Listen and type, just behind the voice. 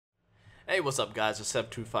Hey, what's up guys, it's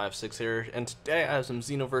Seb256 here, and today I have some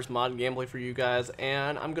Xenoverse mod gameplay for you guys,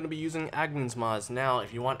 and I'm going to be using Agwang's mods. Now,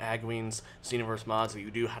 if you want Agwang's Xenoverse mods,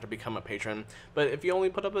 you do have to become a patron, but if you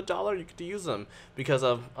only put up $1, you get to use them, because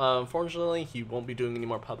of, unfortunately, he won't be doing any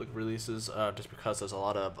more public releases, just because there's a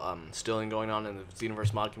lot of stealing going on in the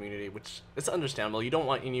Xenoverse mod community, which is understandable. You don't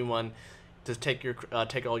want anyone to take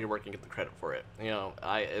all your work and get the credit for it. You know,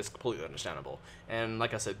 it's completely understandable. And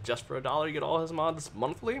like I said, just for $1, you get all his mods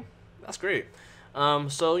monthly. That's great.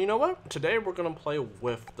 So you know what? Today we're gonna play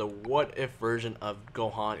with the what if version of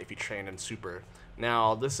Gohan if you train in Super.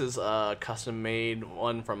 Now this is a custom made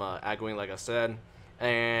one from Agwang, like I said,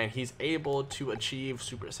 and he's able to achieve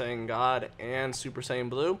Super Saiyan God and Super Saiyan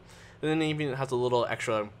Blue. And then he even has a little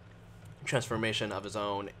extra transformation of his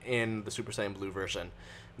own in the Super Saiyan Blue version.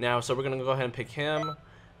 Now, so we're gonna go ahead and pick him,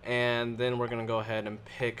 and then we're gonna go ahead and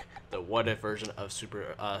pick the what if version of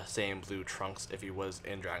Super Saiyan Blue Trunks if he was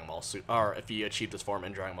in Dragon Ball Super, or if he achieved this form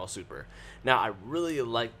in Dragon Ball Super. Now, I really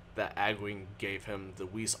like that Agwang gave him the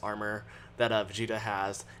Whis armor that Vegeta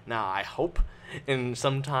has. Now, I hope in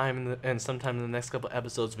sometime in the next couple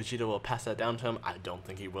episodes Vegeta will pass that down to him. I don't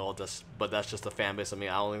think he will, but that's just the fan base of me.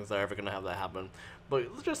 I don't think they're ever gonna have that happen.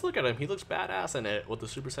 But just look at him. He looks badass in it with the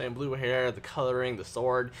Super Saiyan Blue hair, the coloring, the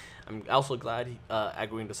sword. I'm also glad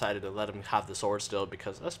Agwang decided to let him have the sword still,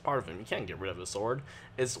 because that's part of him. You can't get rid of the sword.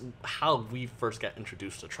 It's how we first got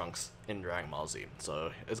introduced to Trunks in Dragon Ball Z.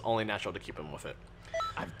 So it's only natural to keep him with it.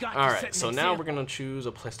 Alright, so now we're going to choose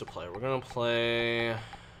a place to play. We're going to play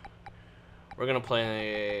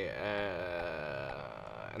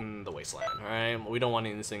in the Wasteland, alright? We don't want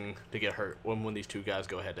anything to get hurt when these two guys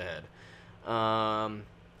go head to head.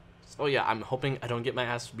 So yeah, I'm hoping I don't get my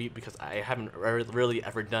ass beat, because I haven't really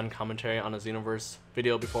ever done commentary on a Xenoverse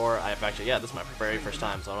video before. I've actually, yeah, this is my very first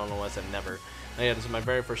time, so I don't know why I said never. Yeah, this is my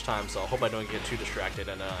very first time, so I hope I don't get too distracted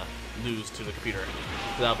and lose to the computer.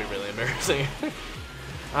 That'll be really embarrassing.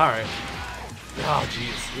 Alright. Oh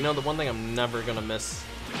jeez. You know, the one thing I'm never gonna miss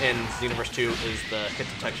in Xenoverse 2 is the hit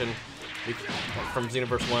detection from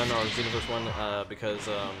Xenoverse 1 or Xenoverse 1, because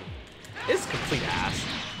it's complete ass.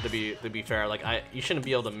 To be fair, like you shouldn't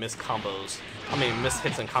be able to miss combos. I mean, miss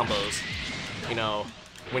hits and combos. You know,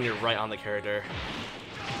 when you're right on the character.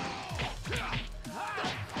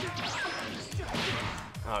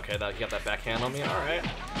 Okay, that got that backhand on me. All right.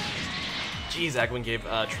 Jeez, Agwang gave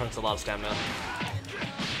Trunks a lot of stamina.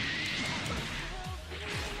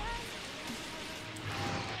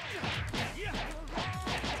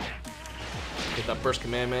 Get that burst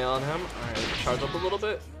Kamehameha on him. All right, charge up a little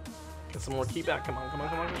bit. Get some more key back. Come on, come on,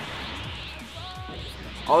 come on.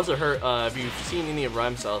 Also heard, if you've seen any of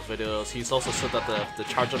Rhymestyle's videos, he's also said that the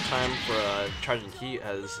charge up time for charging key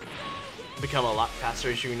has become a lot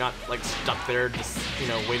faster. So you're not like stuck there just, you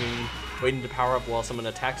know, waiting to power up while someone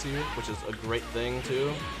attacks you, which is a great thing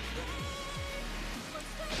too.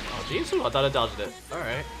 Oh jeez, I thought I dodged it.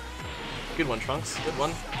 Alright. Good one, Trunks. Good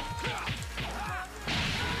one.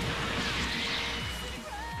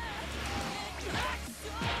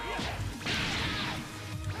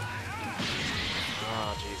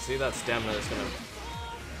 See, that stamina is gonna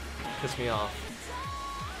piss me off.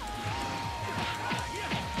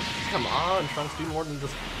 Come on, Trunks, do more than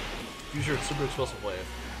just use your super explosive wave.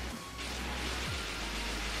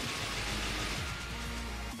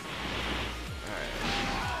 Alright.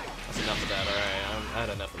 That's enough of that, alright. I had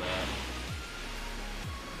enough of that.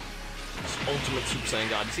 This ultimate Super Saiyan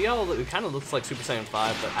God. See how it kind of looks like Super Saiyan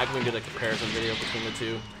 5, but Agwang did a comparison video between the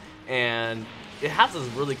two. And it has those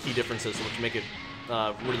really key differences which make it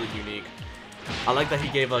really unique. I like that he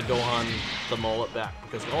gave Gohan the mullet back,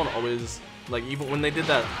 because Gohan always, like, even when they did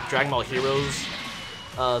that Dragon Ball Heroes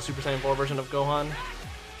Super Saiyan 4 version of Gohan,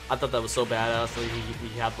 I thought that was so badass. Like,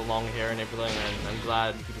 he had the long hair and everything, and I'm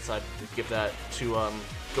glad he decided to give that to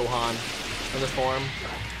Gohan in this form.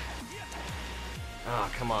 Ah,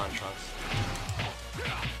 come on, Trunks.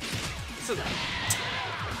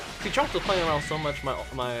 See, Trunks was playing around so much,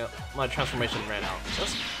 my transformation ran out.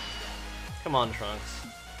 Just come on, Trunks.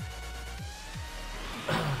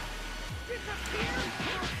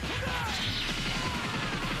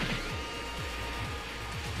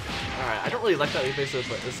 Alright, I don't really like that evasive,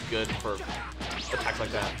 but it's good for attacks like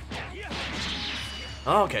that.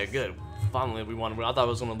 Okay, good. Finally, we won. I thought I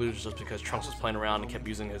was going to lose just because Trunks was playing around and kept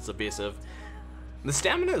using his evasive. The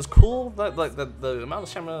stamina is cool. The amount of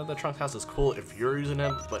stamina that Trunks has is cool if you're using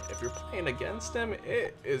him, but if you're playing against him,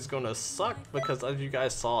 it is gonna suck, because as you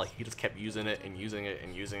guys saw, he just kept using it and using it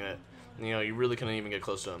and using it. You know, you really couldn't even get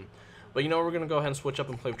close to him. But you know, we're gonna go ahead and switch up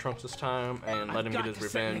and play with Trunks this time and let him get his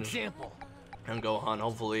revenge. And Gohan,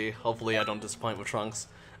 hopefully I don't disappoint with Trunks.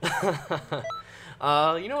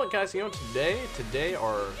 You know what, guys? You know, today,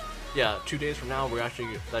 or yeah, 2 days from now, we're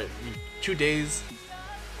actually 2 days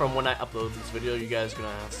from when I upload this video. You guys are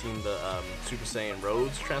gonna have seen the Super Saiyan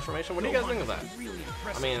Rhodes transformation. What do you guys think of that?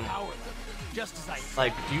 I mean,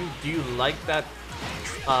 like, do you like that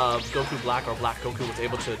Goku Black or Black Goku was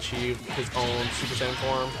able to achieve his own Super Saiyan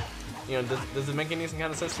form? You know, does it make any kind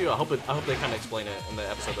of sense to you? I hope they kind of explain it in the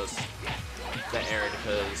episode that aired,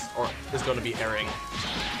 because, or is going to be airing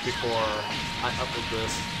before I upload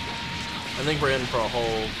this. I think we're in for a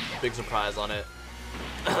whole big surprise on it.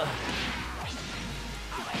 Come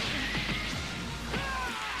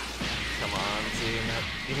on, see,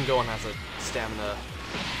 even Gohan has a stamina.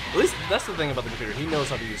 At least that's the thing about the computer. He knows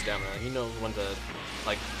how to use stamina. He knows when to,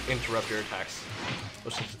 like, interrupt your attacks.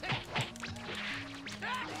 Which is...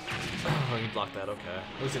 Oh, you blocked that. Okay.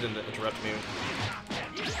 At least he didn't interrupt me.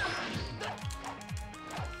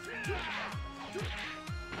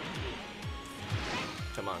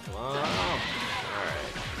 Come on, come on. Alright.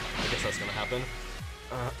 I guess that's gonna happen.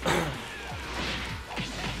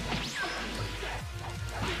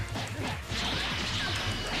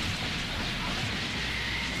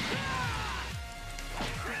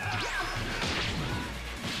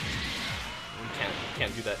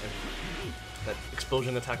 Can't do that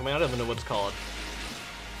explosion attack. I mean, I don't even know what it's called.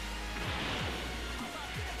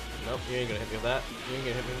 Nope, you ain't gonna hit me with that. You ain't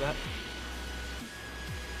gonna hit me with that.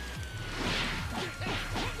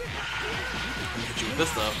 I'm gonna hit you with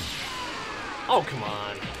this though. Oh, come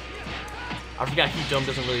on. I forgot Heat Dome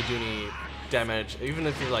doesn't really do any damage, even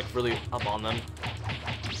if you're like really up on them.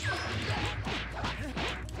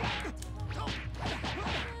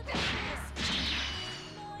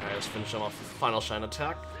 Alright, let's finish him off with the final shine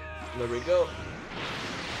attack. There we go.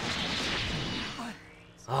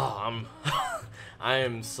 Oh, I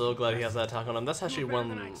am so glad he has that attack on him. That's actually one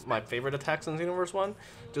of my favorite attacks in Xenoverse 1,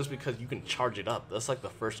 just because you can charge it up. That's like the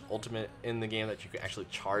first ultimate in the game that you can actually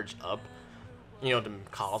charge up, you know, to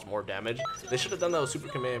cause more damage. They should have done that with Super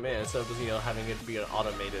Kamehameha instead of just, you know, having it be an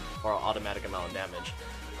automated or automatic amount of damage.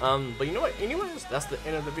 But you know what, anyways, that's the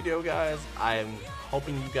end of the video, guys. I'm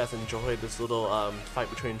hoping you guys enjoyed this little fight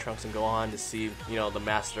between Trunks and Gohan to see, you know, the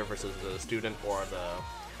master versus the student, or the...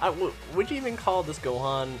 would you even call this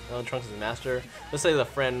Gohan Trunks' master? Let's say the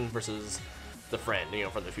friend versus the friend, you know,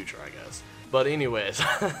 from the future, I guess. But anyways,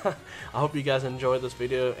 I hope you guys enjoyed this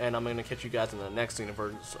video, and I'm going to catch you guys in the next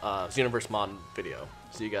Xenoverse Mod video.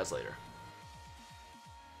 See you guys later.